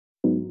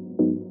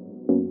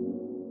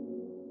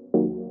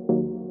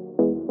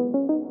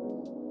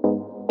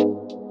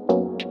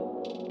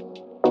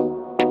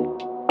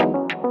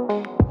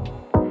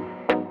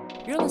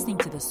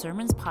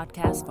Sermons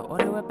podcast for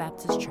Ottawa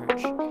Baptist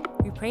Church.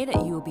 We pray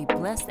that you will be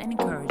blessed and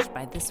encouraged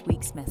by this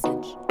week's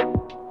message.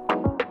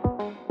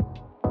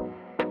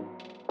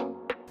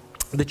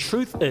 The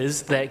truth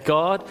is that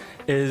God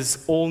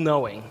is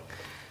all-knowing.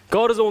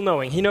 God is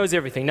all-knowing. He knows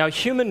everything. Now,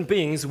 human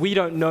beings, we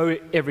don't know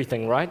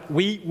everything, right?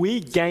 We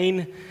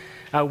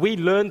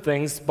learn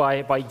things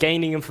by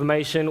gaining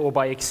information or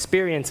by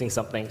experiencing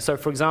something. So,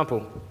 for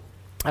example,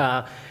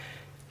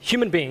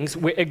 human beings,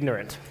 we're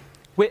ignorant.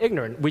 We're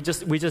ignorant. We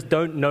just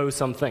don't know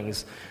some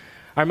things.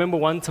 I remember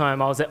one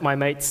time I was at my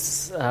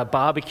mate's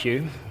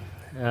barbecue,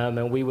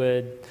 and we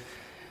were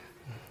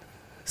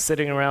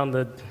sitting around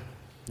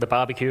the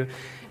barbecue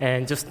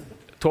and just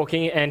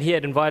talking. And he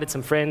had invited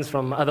some friends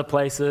from other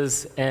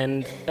places,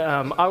 and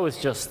I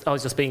was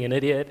just being an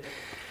idiot.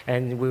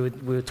 And we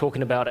were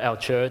talking about our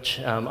church.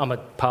 I'm a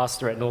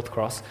pastor at North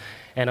Cross,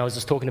 and I was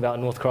just talking about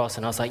North Cross,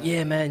 and I was like,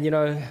 "Yeah, man,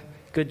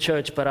 good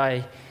church, but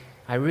I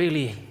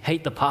really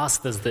hate the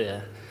pastors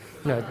there."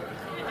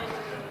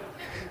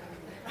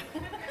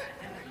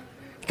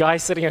 Guy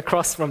sitting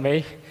across from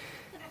me,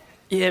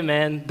 "Yeah,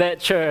 man, that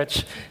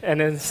church," and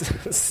then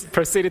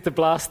proceeded to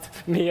blast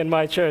me and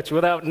my church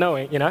without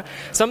knowing.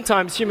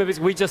 Sometimes human beings,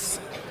 we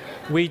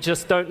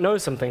just don't know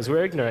some things.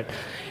 We're ignorant.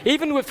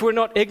 Even if we're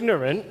not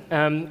ignorant,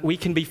 we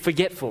can be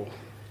forgetful.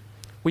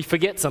 We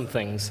forget some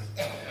things.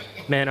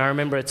 Man, I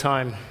remember a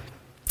time.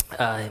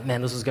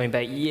 This was going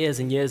back years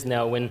and years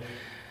now, when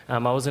I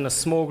was in a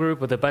small group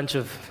with a bunch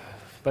of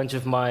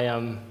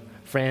my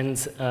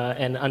friends,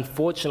 and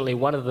unfortunately,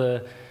 one of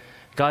the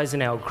guys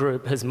in our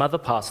group, his mother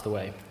passed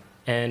away.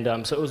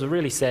 And so it was a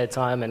really sad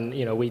time, and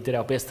we did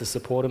our best to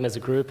support him as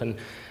a group and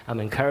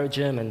encourage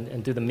him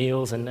and do the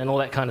meals and all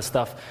that kind of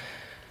stuff.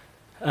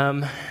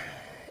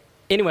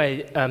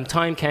 Anyway,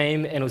 time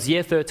came, and it was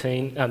year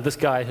 13. This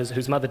guy,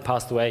 whose mother had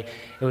passed away,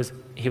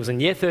 he was in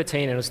year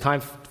 13, and it was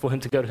time for him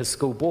to go to his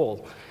school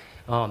ball.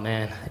 Oh,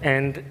 man.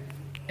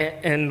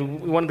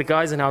 And one of the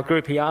guys in our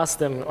group, he asked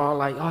him,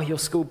 your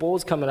school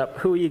ball's coming up.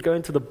 Who are you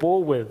going to the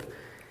ball with?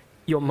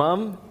 Your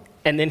mum?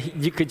 And then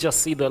you could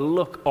just see the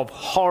look of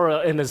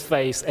horror in his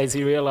face as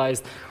he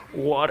realized,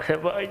 what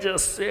have I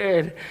just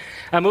said?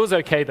 It was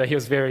okay, though. He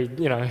was very,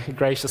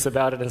 gracious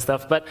about it and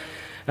stuff. But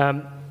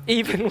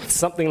even with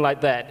something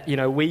like that,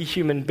 we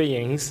human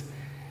beings,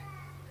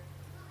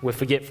 we're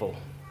forgetful.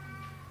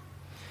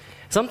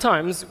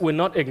 Sometimes we're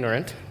not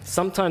ignorant.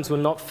 Sometimes we're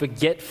not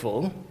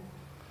forgetful.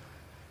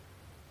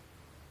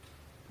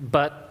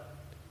 But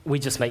we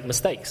just make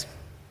mistakes.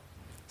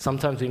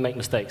 Sometimes we make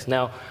mistakes.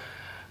 Now,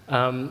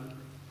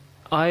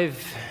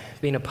 I've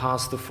been a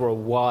pastor for a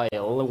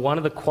while. One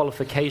of the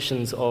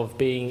qualifications of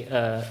being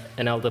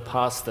an elder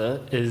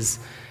pastor is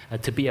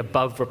to be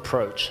above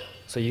reproach.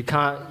 So you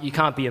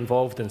can't be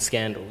involved in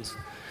scandals.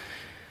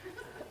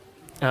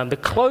 The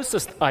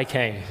closest I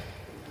came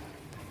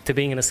to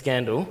being in a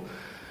scandal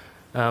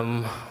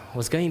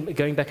was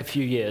going back a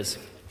few years.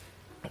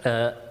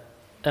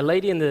 A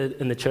lady in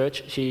the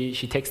church,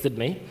 she texted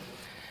me,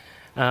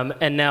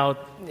 and now,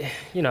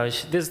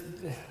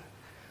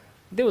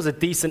 there was a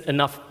decent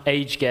enough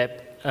age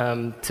gap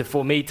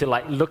for me to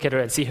look at her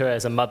and see her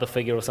as a mother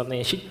figure or something.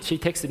 And she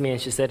texted me and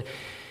she said,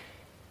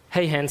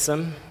 "Hey,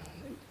 handsome,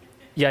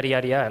 yada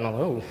yada yada," and I'm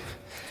like, "Oh,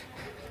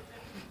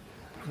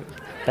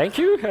 thank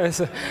you."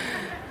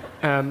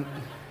 Then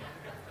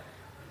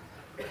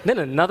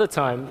another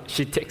time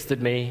she texted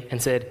me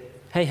and said,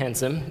 "Hey,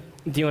 handsome,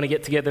 do you want to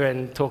get together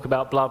and talk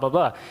about blah, blah,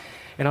 blah?"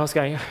 And I was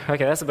going,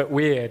 okay, that's a bit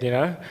weird,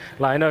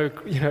 I know,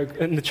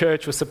 in the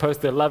church we're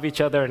supposed to love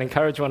each other and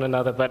encourage one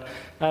another, but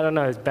I don't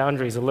know, there's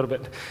boundaries a little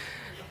bit.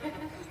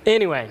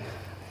 Anyway,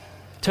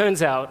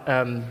 turns out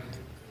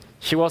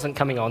she wasn't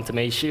coming on to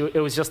me.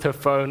 It was just her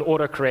phone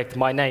autocorrect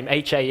my name,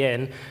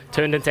 H-A-N,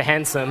 turned into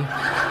handsome.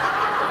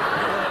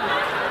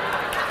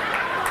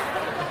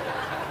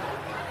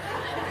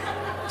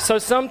 So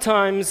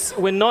sometimes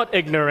we're not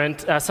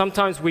ignorant.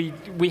 Sometimes we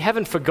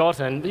haven't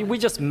forgotten. We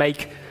just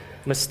make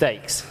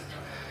mistakes.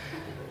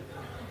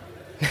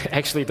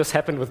 Actually, this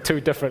happened with two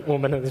different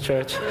women in the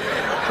church.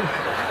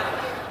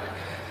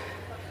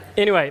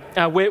 Anyway,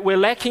 we're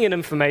lacking in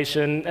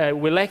information.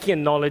 We're lacking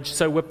in knowledge.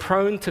 So we're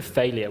prone to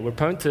failure. We're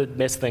prone to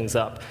mess things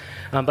up.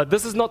 But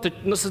this is not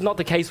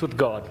the case with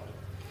God,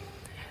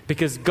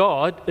 because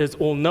God is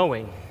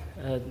all-knowing.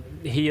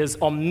 He is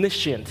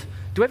omniscient.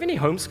 Do we have any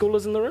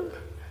homeschoolers in the room?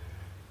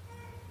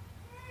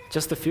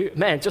 Just a few?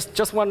 Man,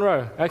 just one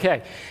row.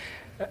 Okay.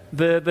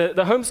 The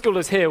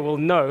homeschoolers here will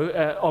know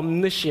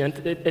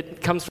omniscient.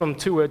 It comes from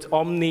two words,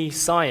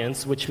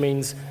 omniscience, which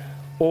means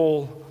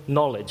all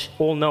knowledge,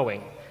 all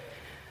knowing.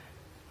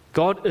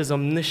 God is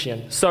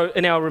omniscient. So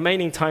in our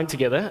remaining time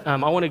together, I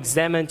want to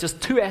examine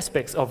just two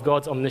aspects of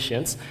God's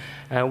omniscience.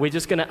 We're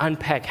just going to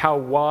unpack how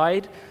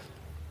wide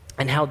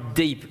and how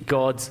deep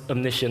God's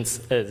omniscience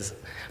is.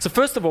 So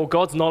first of all,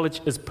 God's knowledge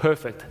is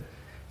perfect.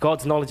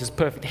 God's knowledge is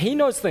perfect. He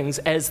knows things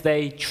as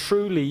they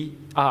truly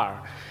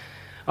are.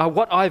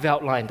 What I've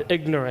outlined,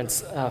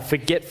 ignorance,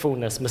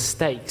 forgetfulness,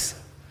 mistakes,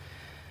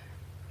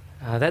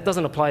 that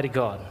doesn't apply to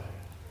God.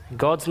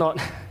 God's not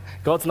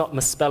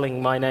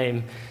misspelling my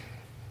name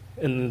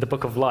in the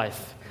book of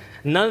life.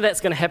 None of that's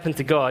going to happen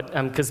to God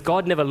because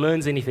God never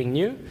learns anything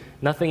new.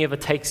 Nothing ever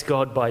takes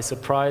God by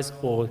surprise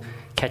or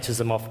catches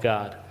him off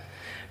guard.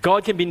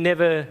 God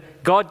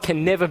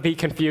can never be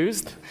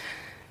confused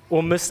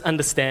or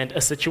misunderstand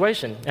a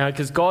situation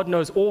because God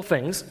knows all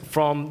things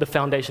from the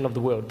foundation of the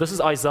world. This is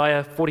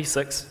Isaiah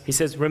 46. He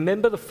says,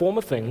 "Remember the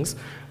former things,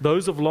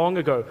 those of long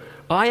ago.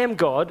 I am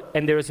God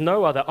and there is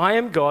no other. I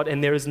am God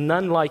and there is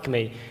none like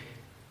me.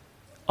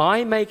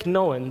 I make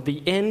known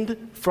the end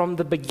from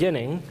the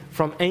beginning,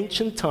 from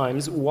ancient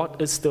times,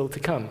 what is still to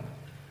come.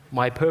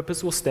 My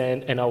purpose will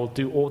stand, and I will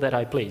do all that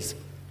I please."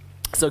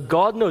 So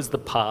God knows the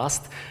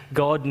past.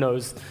 God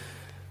knows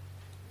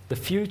the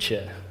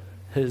future.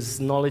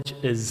 His knowledge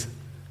is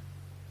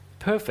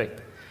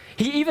perfect.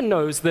 He even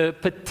knows the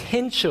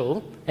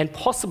potential and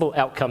possible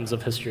outcomes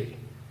of history.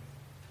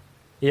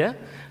 Yeah?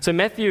 So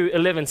Matthew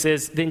 11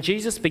 says, "Then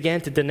Jesus began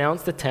to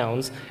denounce the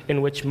towns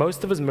in which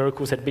most of his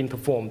miracles had been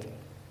performed,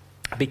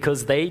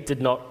 because they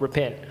did not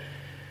repent.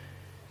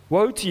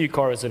 Woe to you,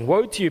 Chorazin!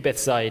 Woe to you,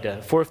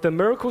 Bethsaida! For if the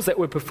miracles that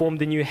were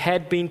performed in you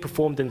had been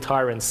performed in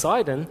Tyre and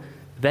Sidon,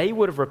 they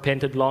would have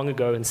repented long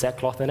ago in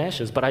sackcloth and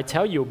ashes. But I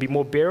tell you, it will be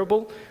more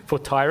bearable for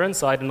Tyre and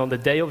Sidon on the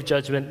day of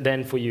judgment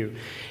than for you."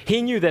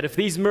 He knew that if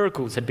these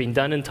miracles had been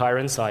done in Tyre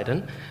and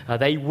Sidon,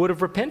 they would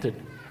have repented.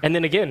 And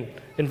then again,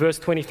 in verse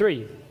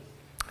 23,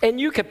 "And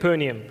you,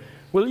 Capernaum,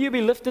 will you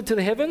be lifted to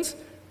the heavens?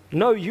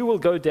 No, you will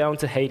go down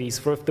to Hades.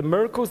 For if the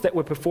miracles that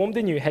were performed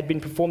in you had been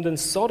performed in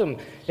Sodom,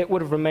 it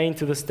would have remained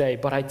to this day.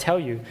 But I tell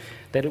you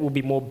that it will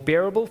be more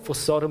bearable for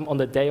Sodom on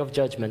the day of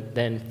judgment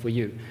than for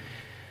you."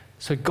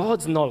 So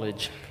God's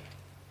knowledge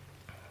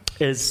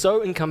is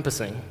so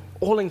encompassing,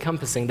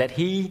 all-encompassing, that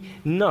he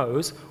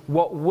knows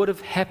what would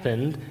have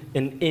happened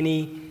in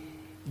any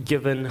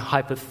given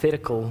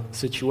hypothetical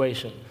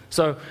situation.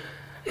 So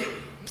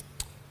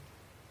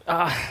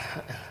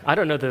I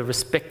don't know the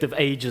respective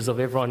ages of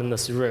everyone in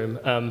this room,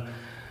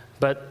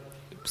 but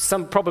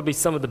probably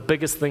some of the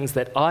biggest things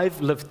that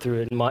I've lived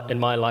through in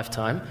my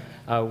lifetime,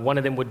 one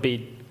of them would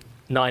be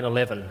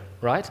 9/11,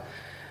 right?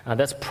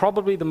 That's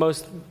probably the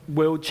most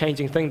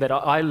world-changing thing that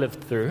I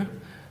lived through.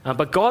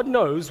 But God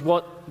knows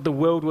what the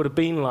world would have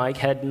been like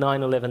had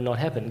 9/11 not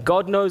happened.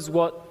 God knows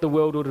what the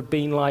world would have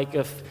been like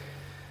if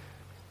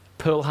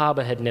Pearl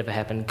Harbor had never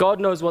happened.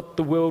 God knows what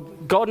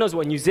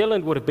New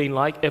Zealand would have been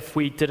like if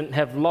we didn't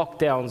have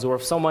lockdowns, or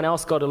if someone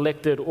else got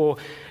elected, or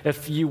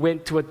if you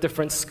went to a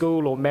different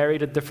school or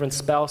married a different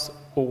spouse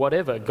or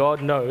whatever.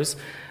 God knows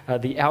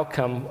the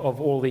outcome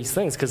of all these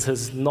things because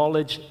his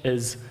knowledge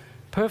is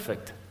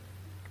perfect.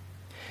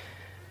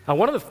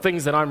 One of the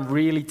things that I'm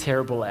really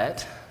terrible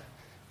at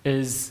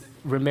is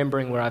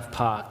remembering where I've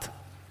parked.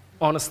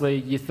 Honestly,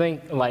 you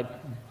think,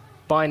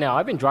 by now,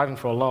 I've been driving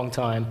for a long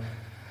time,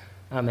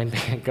 and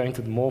going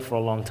to the mall for a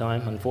long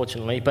time,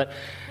 unfortunately, but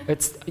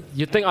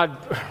you'd think I'd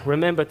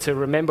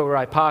remember where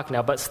I park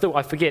now, but still,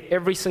 I forget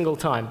every single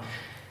time.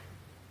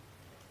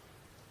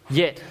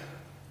 Yet,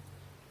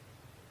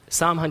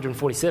 Psalm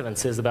 147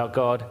 says about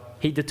God,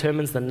 "He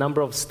determines the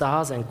number of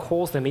stars and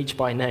calls them each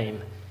by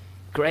name.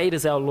 Great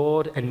is our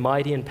Lord and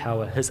mighty in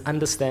power. His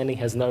understanding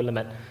has no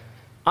limit."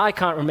 I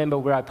can't remember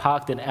where I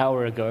parked an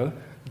hour ago.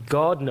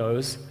 God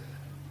knows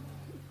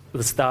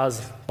the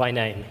stars by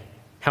name,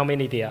 how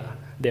many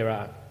there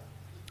are.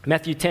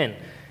 Matthew 10,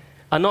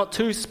 "Are not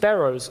 2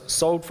 sparrows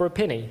sold for a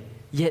penny?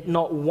 Yet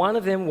not one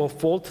of them will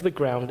fall to the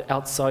ground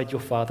outside your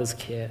Father's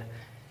care.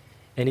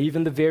 And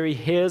even the very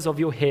hairs of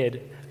your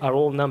head are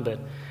all numbered."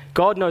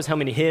 God knows how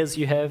many hairs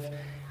you have.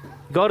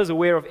 God is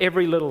aware of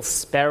every little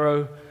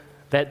sparrow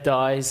that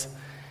dies.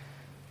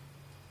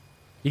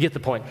 You get the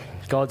point.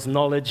 God's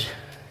knowledge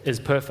is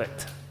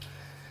perfect.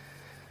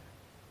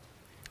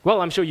 Well,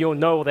 I'm sure you all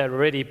know all that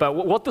already, but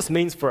what this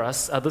means for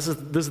us, this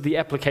is the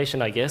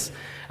application, I guess.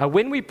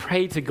 When we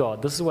pray to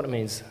God, this is what it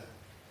means.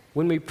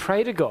 When we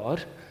pray to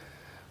God,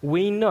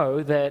 we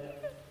know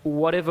that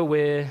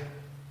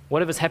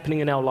whatever's happening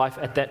in our life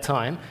at that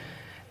time,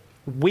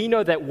 we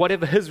know that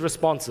whatever his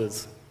response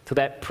is to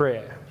that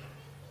prayer,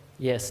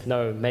 yes,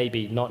 no,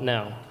 maybe, not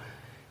now,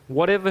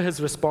 whatever his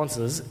response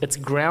is, it's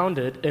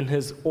grounded in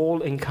his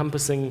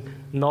all-encompassing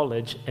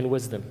knowledge and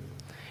wisdom.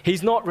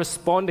 He's not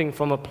responding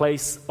from a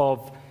place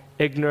of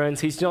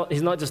ignorance. He's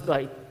not just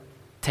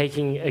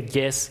taking a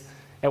guess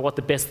at what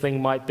the best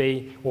thing might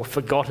be, or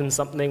forgotten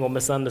something, or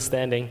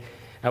misunderstanding.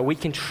 We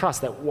can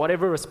trust that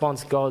whatever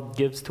response God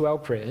gives to our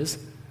prayers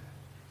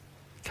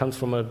comes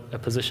from a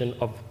position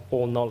of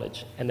all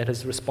knowledge, and that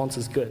his response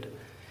is good.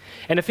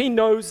 And if he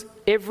knows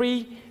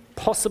every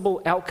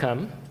possible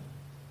outcome,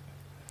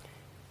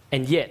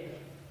 and yet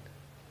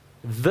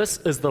this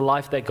is the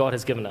life that God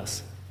has given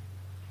us,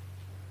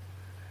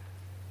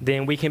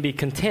 then we can be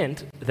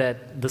content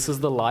that this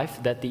is the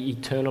life that the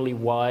eternally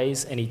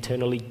wise and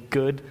eternally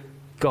good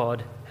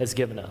God has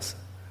given us.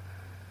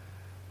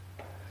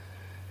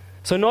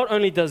 So not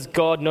only does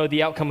God know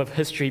the outcome of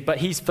history, but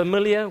he's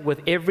familiar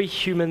with every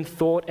human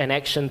thought and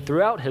action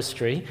throughout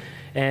history,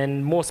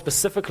 and more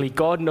specifically,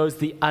 God knows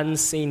the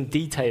unseen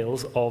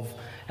details of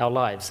our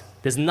lives.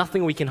 There's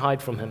nothing we can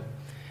hide from him.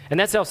 And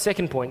that's our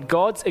second point.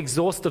 God's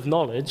exhaustive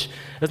knowledge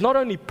is not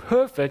only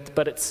perfect,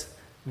 but it's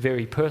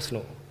very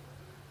personal.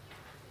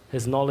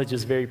 His knowledge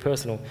is very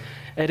personal.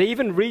 It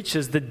even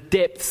reaches the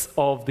depths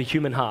of the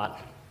human heart.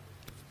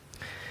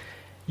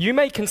 You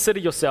may consider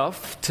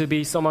yourself to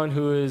be someone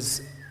who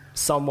is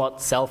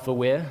somewhat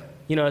self-aware.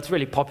 You know, it's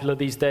really popular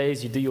these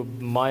days. You do your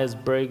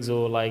Myers-Briggs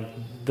or like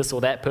this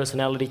or that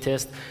personality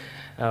test.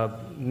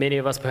 Many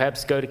of us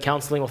perhaps go to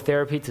counseling or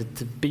therapy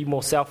to be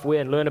more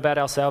self-aware and learn about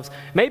ourselves.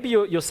 Maybe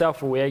you're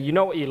self-aware. You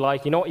know what you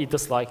like. You know what you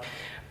dislike.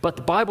 But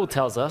the Bible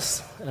tells us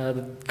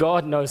that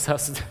God knows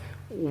us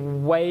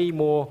way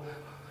more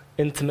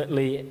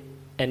intimately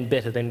and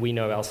better than we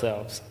know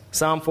ourselves.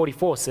 Psalm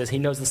 44 says he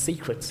knows the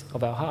secrets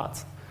of our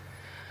hearts.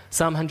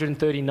 Psalm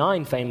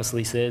 139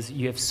 famously says,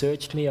 "You have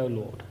searched me, O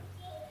Lord.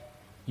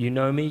 You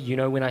know me, you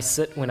know when I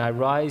sit, when I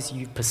rise,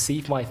 you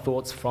perceive my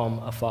thoughts from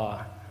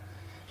afar.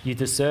 You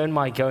discern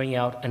my going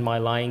out and my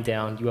lying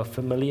down. You are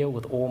familiar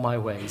with all my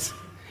ways.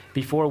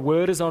 Before a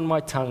word is on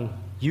my tongue,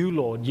 you,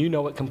 Lord, you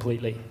know it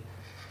completely."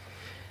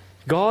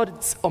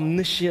 God's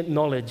omniscient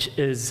knowledge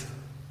is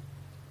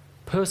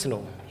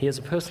personal. He has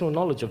a personal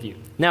knowledge of you.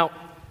 Now,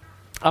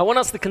 I want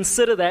us to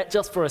consider that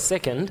just for a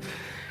second.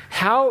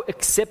 How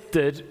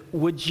accepted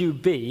would you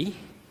be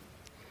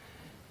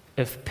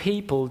if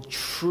people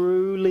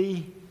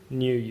truly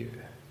knew you?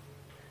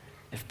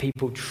 If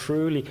people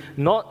truly,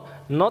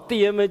 not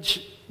the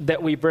image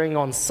that we bring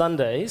on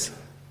Sundays,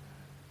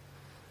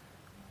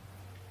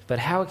 but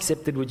how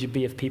accepted would you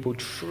be if people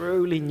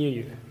truly knew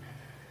you?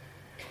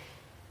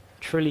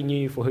 Truly knew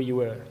you for who you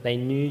were. They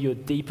knew your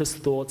deepest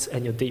thoughts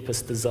and your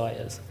deepest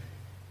desires.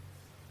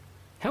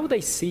 How would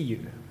they see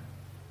you?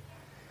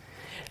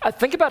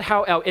 Think about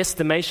how our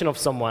estimation of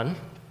someone,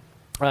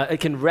 it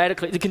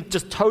can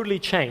just totally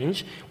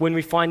change when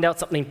we find out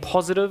something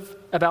positive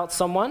about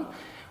someone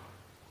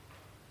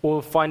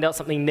or find out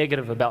something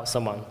negative about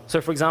someone. So,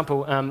 for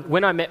example,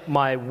 when I met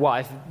my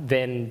wife,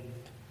 then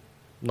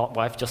not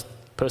wife, just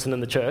person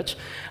in the church,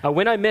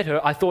 when I met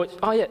her, I thought,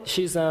 oh yeah,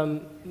 she's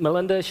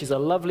Melinda, she's a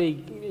lovely,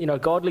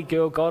 godly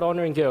girl,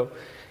 God-honoring girl,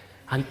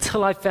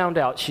 until I found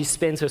out she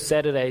spends her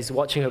Saturdays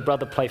watching her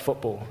brother play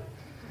football.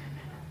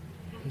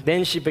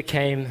 Then she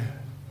became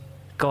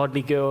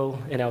godly girl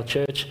in our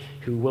church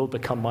who will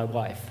become my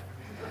wife.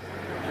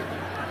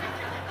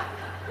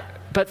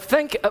 But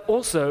think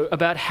also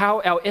about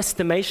how our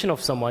estimation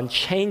of someone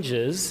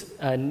changes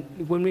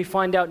when we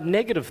find out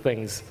negative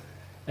things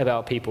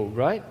about people,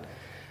 right?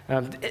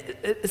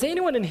 Is there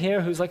anyone in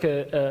here who's like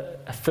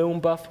a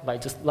film buff,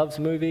 like just loves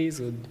movies?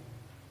 Or...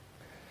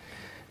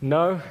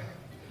 No?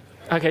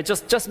 Okay,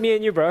 just me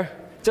and you, bro.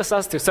 Just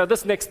us two. So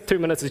this next 2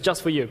 minutes is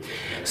just for you.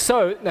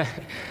 So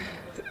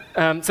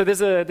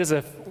there's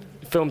a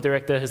film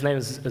director. His name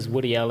is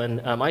Woody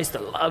Allen. I used to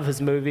love his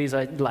movies.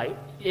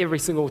 Every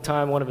single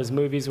time one of his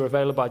movies were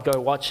available, I'd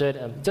go watch it.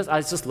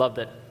 I just loved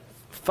it.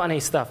 Funny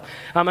stuff.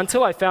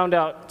 Until I found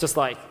out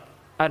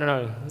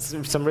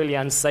some really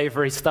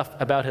unsavory stuff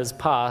about his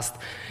past.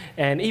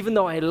 And even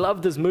though I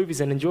loved his movies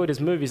and enjoyed his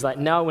movies, like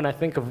now when I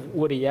think of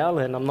Woody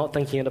Allen, I'm not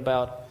thinking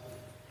about,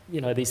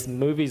 these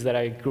movies that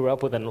I grew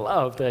up with and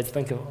loved. I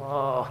think of,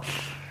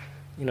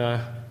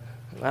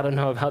 I don't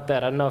know about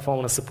that. I don't know if I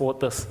want to support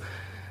this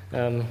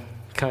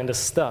kind of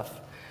stuff.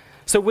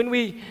 So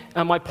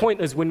my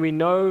point is, when we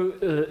know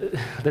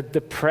the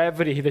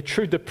depravity, the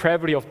true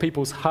depravity of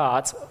people's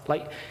hearts,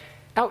 like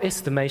our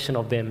estimation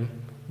of them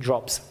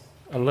drops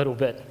a little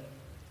bit.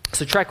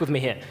 So track with me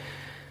here.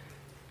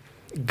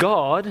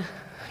 God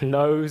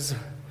knows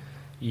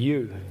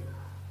you,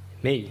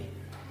 me.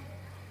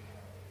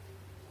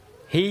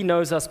 He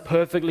knows us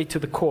perfectly to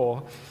the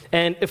core.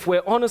 And if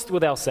we're honest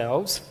with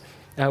ourselves,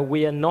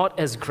 we are not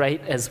as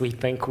great as we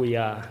think we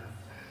are.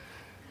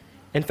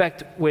 In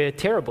fact, we're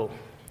terrible.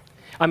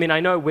 I mean, I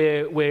know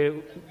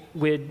we're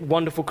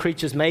wonderful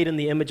creatures made in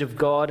the image of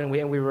God, and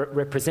we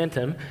represent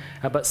Him.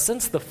 But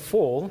since the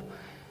fall,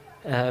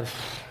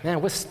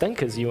 we're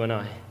stinkers, you and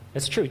I.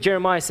 It's true.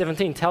 Jeremiah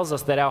 17 tells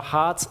us that our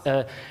hearts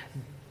are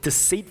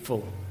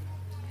deceitful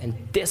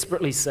and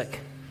desperately sick.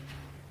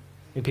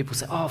 And people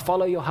say,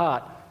 follow your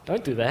heart.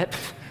 Don't do that.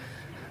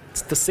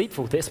 It's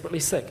deceitful,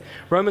 desperately sick.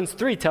 Romans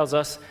 3 tells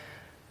us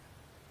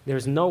there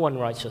is no one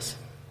righteous,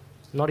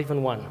 not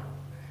even one.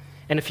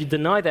 And if you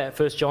deny that,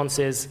 1 John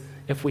says,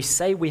 if we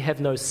say we have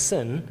no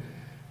sin,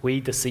 we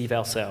deceive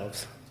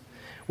ourselves.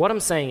 What I'm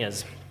saying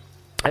is,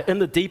 in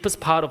the deepest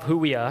part of who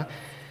we are,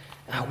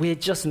 we're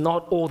just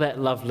not all that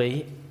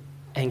lovely,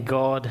 and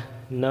God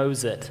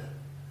knows it.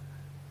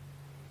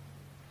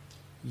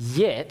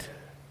 Yet,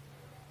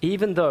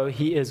 even though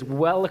He is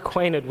well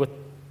acquainted with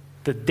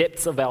the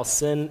depths of our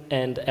sin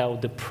and our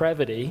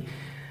depravity,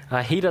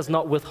 He does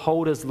not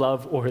withhold His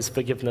love or His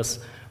forgiveness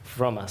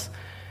from us.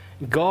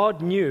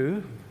 God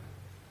knew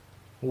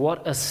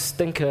what a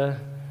stinker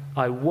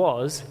I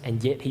was,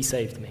 and yet He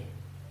saved me.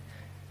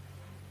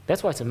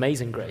 That's why it's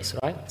amazing grace,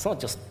 right? It's not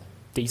just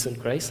decent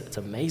grace, it's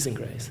amazing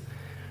grace.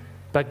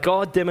 But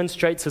God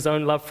demonstrates His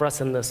own love for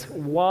us in this: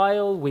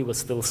 while we were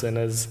still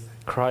sinners,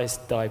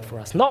 Christ died for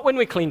us. Not when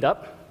we cleaned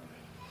up,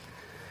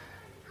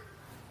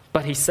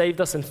 but he saved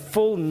us in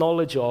full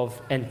knowledge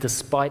of and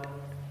despite,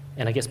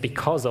 and I guess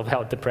because of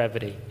our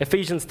depravity.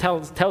 Ephesians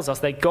tells us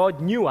that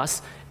God knew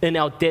us in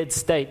our dead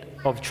state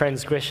of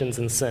transgressions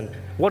and sin.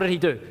 What did he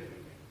do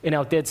in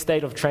our dead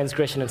state of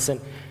transgression and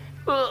sin?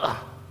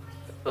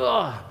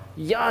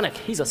 Yannick,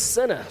 he's a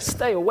sinner.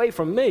 Stay away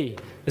from me.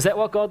 Is that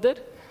what God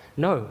did?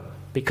 No.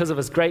 Because of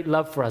his great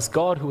love for us,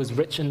 God, who is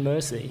rich in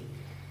mercy,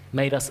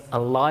 made us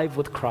alive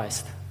with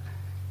Christ,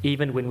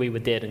 even when we were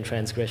dead in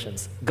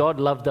transgressions. God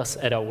loved us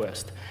at our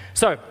worst.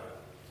 So,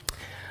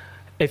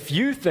 if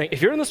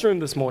you're in this room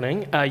this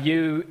morning,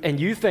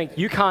 you think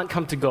you can't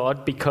come to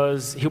God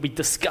because he'll be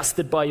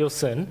disgusted by your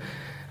sin,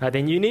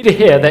 then you need to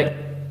hear that.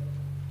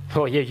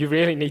 Oh yeah, you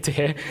really need to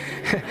hear.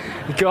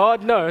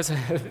 God knows.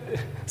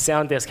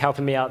 Sound desk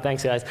helping me out.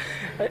 Thanks, guys.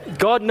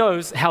 God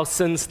knows how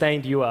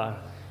sin-stained you are.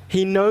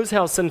 He knows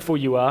how sinful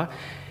you are,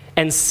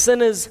 and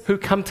sinners who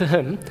come to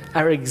him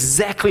are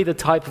exactly the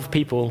type of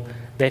people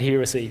that he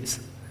receives.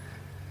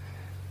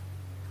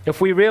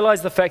 If we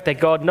realize the fact that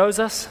God knows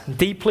us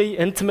deeply,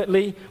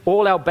 intimately,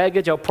 all our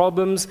baggage, our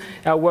problems,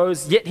 our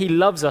woes, yet he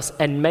loves us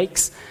and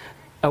makes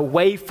a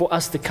way for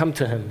us to come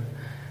to him,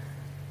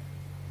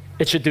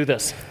 it should do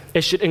this.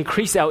 It should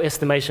increase our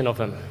estimation of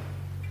him.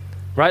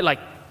 Right? Like,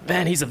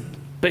 man, he's a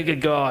bigger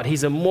God.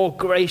 He's a more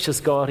gracious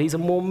God. He's a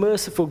more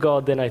merciful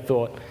God than I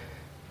thought.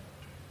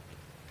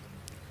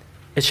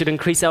 It should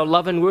increase our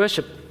love and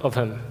worship of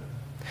him.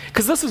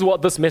 Because this is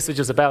what this message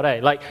is about, eh?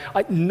 Like,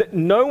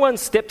 no one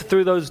stepped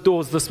through those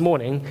doors this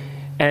morning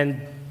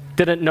and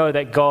didn't know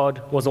that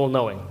God was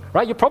all-knowing,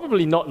 right? You're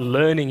probably not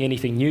learning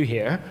anything new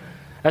here.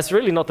 That's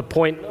really not the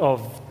point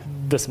of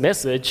this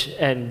message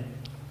and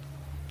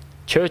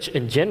church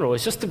in general.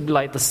 It's just to,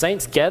 like, the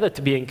saints gather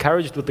to be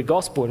encouraged with the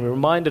gospel and we're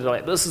reminded,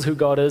 like, this is who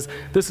God is,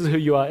 this is who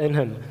you are in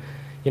him,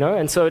 you know?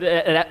 And so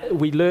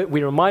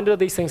we're reminded of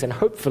these things, and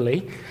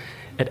hopefully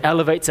it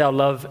elevates our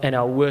love and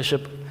our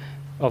worship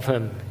of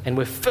him, and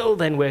we're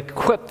filled and we're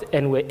equipped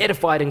and we're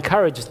edified,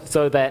 encouraged,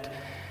 so that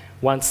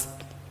once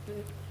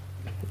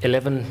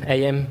 11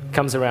 a.m.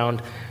 comes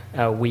around,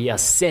 we are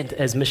sent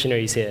as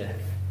missionaries here,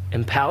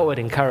 empowered,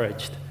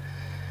 encouraged.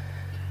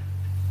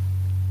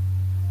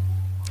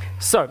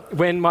 So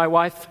when my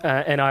wife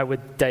and I were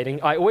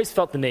dating, I always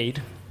felt the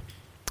need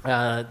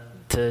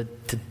to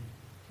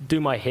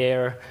do my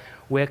hair,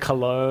 wear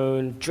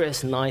cologne,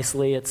 dress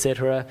nicely,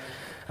 etc.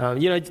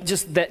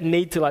 Just that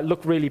need to, like,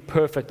 look really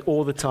perfect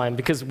all the time,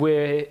 because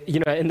we're,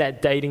 in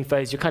that dating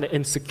phase, you're kind of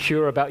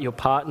insecure about your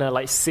partner,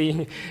 like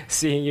seeing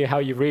you how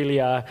you really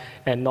are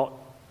and not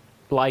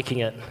liking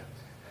it.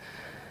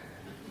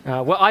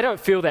 Well, I don't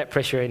feel that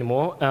pressure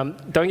anymore.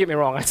 Don't get me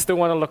wrong, I still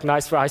want to look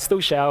nice, I still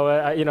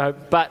shower,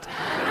 but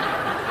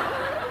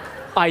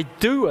I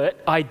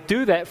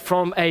do that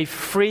from a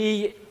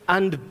free,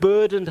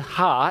 unburdened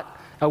heart,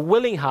 a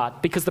willing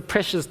heart, because the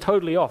pressure's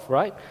totally off,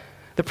 right?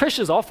 The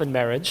pressure's off in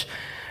marriage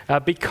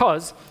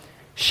because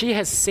she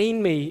has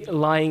seen me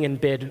lying in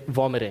bed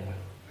vomiting.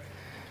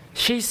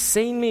 She's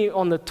seen me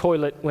on the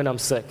toilet when I'm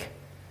sick,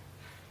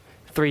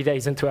 3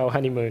 days into our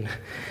honeymoon.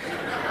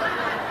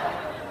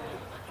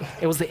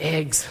 It was the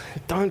eggs.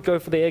 Don't go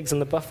for the eggs in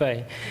the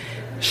buffet.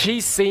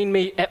 She's seen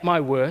me at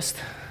my worst,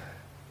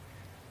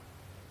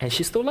 and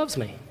she still loves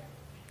me.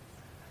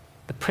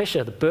 The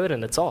pressure, the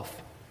burden, it's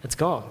off. It's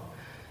gone.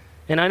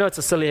 And I know it's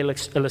a silly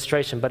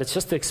illustration, but it's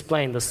just to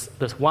explain this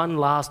one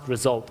last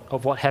result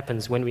of what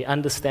happens when we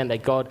understand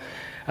that God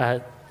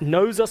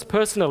knows us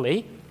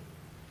personally.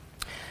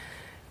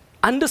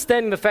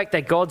 Understanding the fact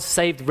that God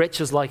saved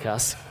wretches like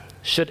us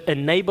should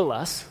enable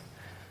us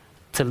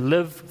to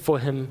live for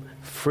him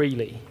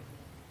freely.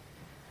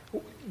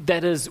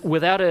 That is,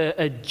 without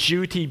a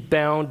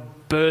duty-bound,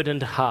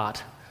 burdened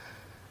heart.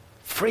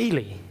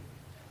 Freely.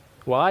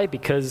 Why?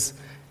 Because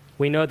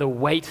we know the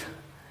weight,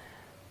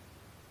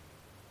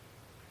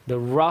 the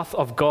wrath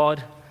of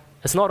God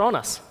is not on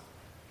us.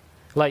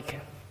 Like,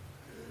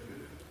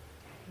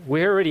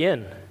 we're already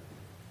in.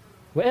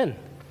 We're in.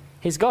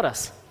 He's got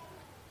us.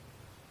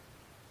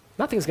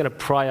 Nothing's going to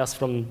pry us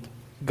from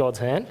God's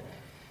hand.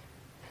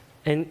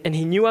 And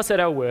he knew us at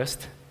our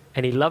worst,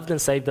 and he loved and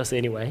saved us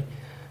anyway.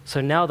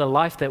 So now the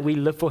life that we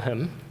live for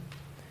him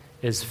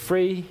is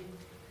free,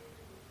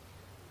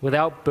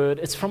 without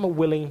burden. It's from a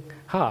willing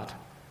heart.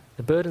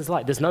 The burden's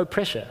light. There's no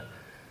pressure.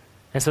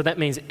 And so that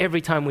means every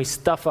time we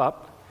stuff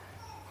up,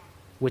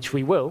 which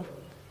we will,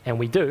 and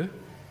we do,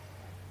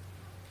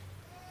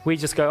 we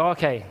just go,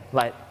 okay,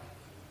 like,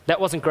 that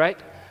wasn't great,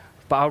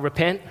 but I'll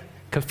repent,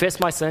 confess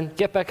my sin,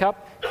 get back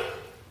up,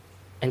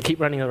 and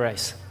keep running the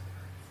race.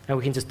 And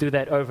we can just do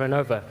that over and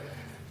over.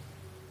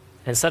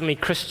 And suddenly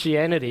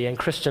Christianity and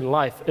Christian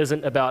life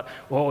isn't about,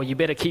 oh, you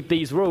better keep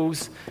these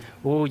rules,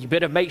 or you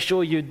better make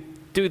sure you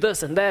do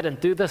this and that and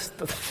do this.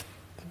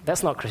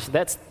 That's not Christian.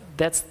 That's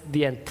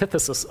the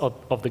antithesis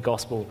of the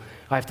gospel.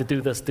 I have to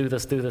do this, do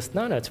this, do this.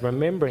 No, it's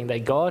remembering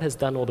that God has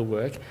done all the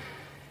work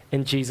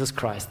in Jesus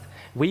Christ.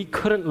 We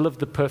couldn't live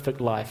the perfect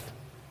life.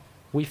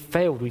 We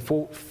failed.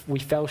 We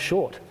fell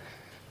short.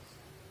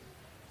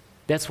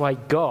 That's why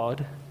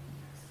God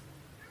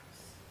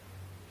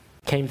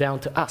came down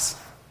to us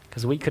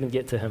because we couldn't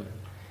get to him.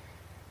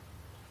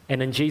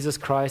 And in Jesus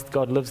Christ,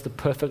 God lives the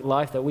perfect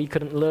life that we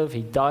couldn't live.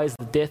 He dies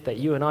the death that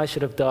you and I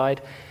should have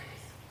died,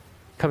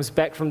 comes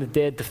back from the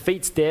dead,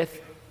 defeats death,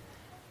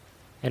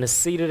 and is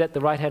seated at the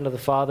right hand of the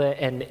Father.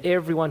 And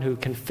everyone who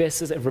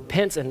confesses and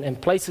repents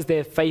and places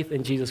their faith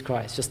in Jesus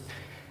Christ, just,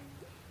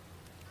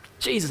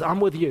 Jesus, I'm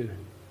with you.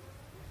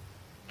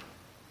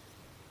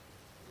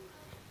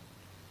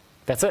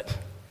 That's it.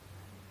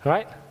 All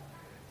right?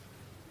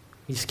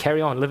 We just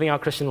carry on living our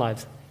Christian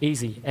lives.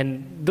 Easy.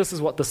 And this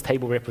is what this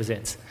table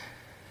represents.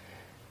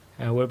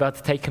 We're about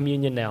to take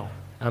communion now.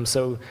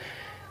 So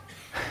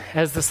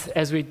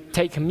as we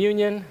take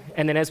communion,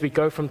 and then as we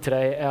go from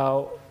today,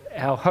 our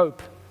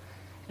hope,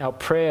 our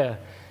prayer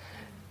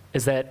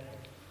is that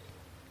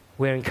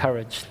we're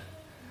encouraged.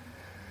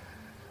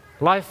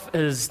 Life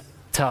is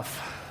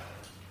tough.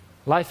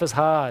 Life is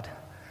hard.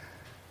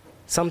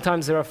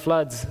 Sometimes there are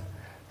floods.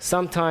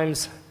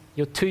 Sometimes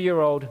your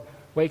 2-year-old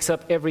wakes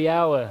up every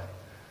hour.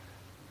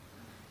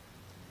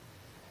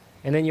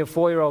 And then your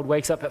 4-year-old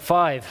wakes up at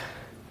 5.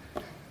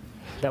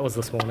 That was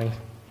this morning.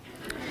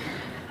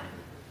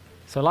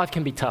 So life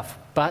can be tough,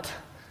 but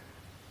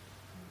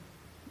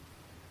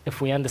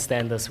if we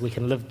understand this, we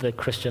can live the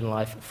Christian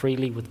life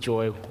freely with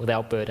joy,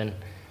 without burden,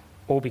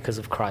 all because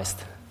of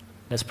Christ.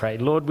 Let's pray.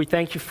 Lord, we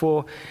thank you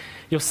for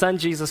your Son,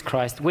 Jesus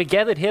Christ. We're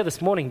gathered here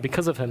this morning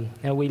because of him,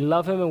 and we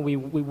love him and we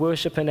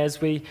worship him. As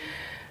we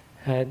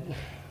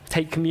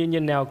take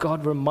communion now,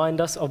 God, remind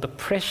us of the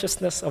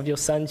preciousness of your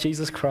Son,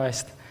 Jesus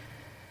Christ.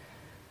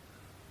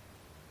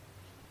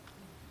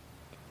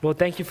 Lord,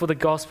 thank you for the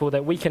gospel,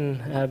 that we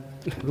can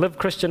live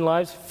Christian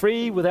lives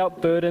free, without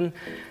burden,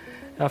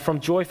 from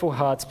joyful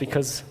hearts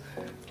because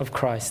of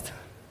Christ.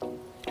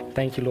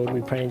 Thank you, Lord.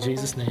 We pray in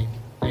Jesus' name.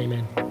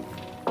 Amen.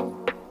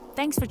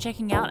 Thanks for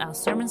checking out our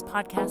Sermons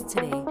podcast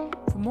today.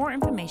 For more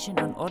information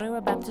on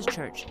Ottawa Baptist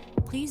Church,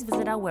 please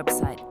visit our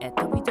website at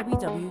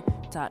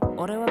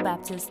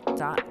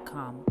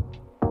www.ottawabaptist.com.